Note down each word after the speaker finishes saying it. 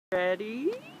Ready?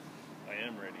 I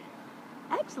am ready.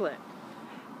 Excellent.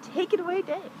 Take it away,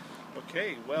 Dave.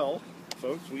 Okay, well,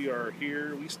 folks, we are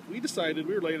here. We decided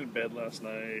we were laying in bed last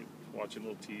night, watching a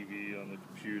little TV on the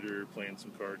computer, playing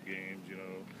some card games, you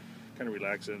know, kind of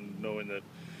relaxing, knowing that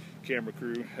camera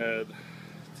crew had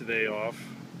today off,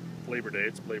 Labor Day.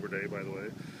 It's Labor Day, by the way,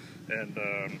 and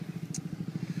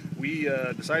we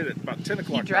decided at about 10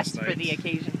 o'clock You dressed last night. for the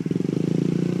occasion.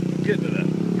 Getting to that.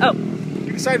 Oh.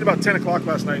 We decided about 10 o'clock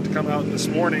last night to come out this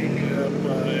morning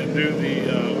and do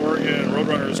the Oregon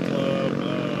Roadrunners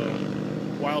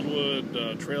Club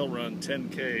Wildwood Trail Run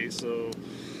 10K. So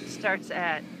Starts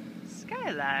at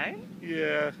Skyline.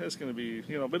 yeah, it's going to be,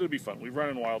 you know, but it'll be fun. We've run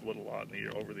in Wildwood a lot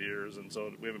over the years, and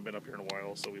so we haven't been up here in a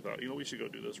while. So we thought, you know, we should go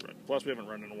do this run. Plus, we haven't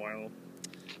run in a while.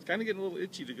 It's kind of getting a little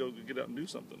itchy to go get out and do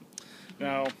something.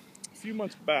 Now, a few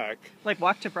months back, Like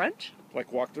walk to brunch?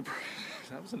 like walk to.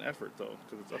 That was an effort though,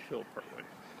 because it's uphill partway.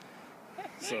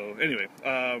 So anyway,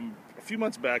 a few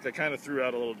months back, I kind of threw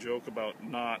out a little joke about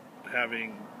not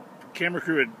having. Camera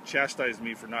crew had chastised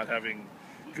me for not having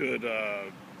good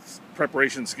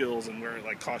preparation skills and wearing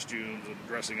like costumes and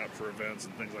dressing up for events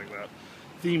and things like that,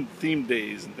 theme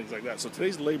days and things like that. So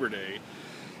today's Labor Day.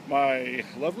 My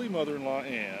lovely mother-in-law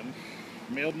Anne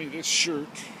mailed me this shirt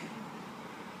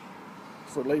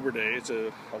for Labor Day. It's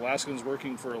a Alaskans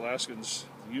Working for Alaskans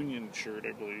union shirt,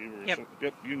 I believe. Or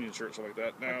Yep. Union shirt, something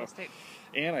like that. Now,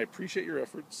 Anne, I appreciate your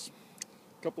efforts.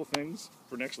 A couple of things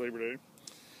for next Labor Day.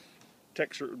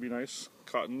 Tech shirt would be nice.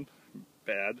 Cotton,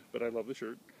 bad, but I love the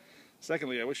shirt.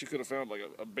 Secondly, I wish you could have found like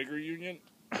a bigger union.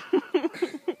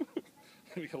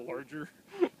 Maybe a larger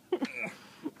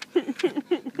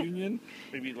union.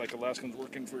 Maybe like Alaskans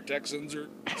Working for Texans or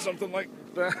something like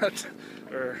that.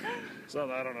 Or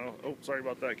something, I don't know. Oh, sorry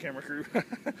about that, camera crew.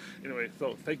 Anyway,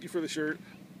 so thank you for the shirt.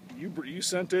 You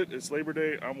sent it. It's Labor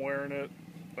Day. I'm wearing it.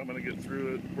 I'm going to get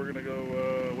through it. We're going to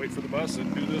go wait for the bus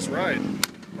and do this ride.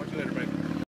 Talk to you later, mate.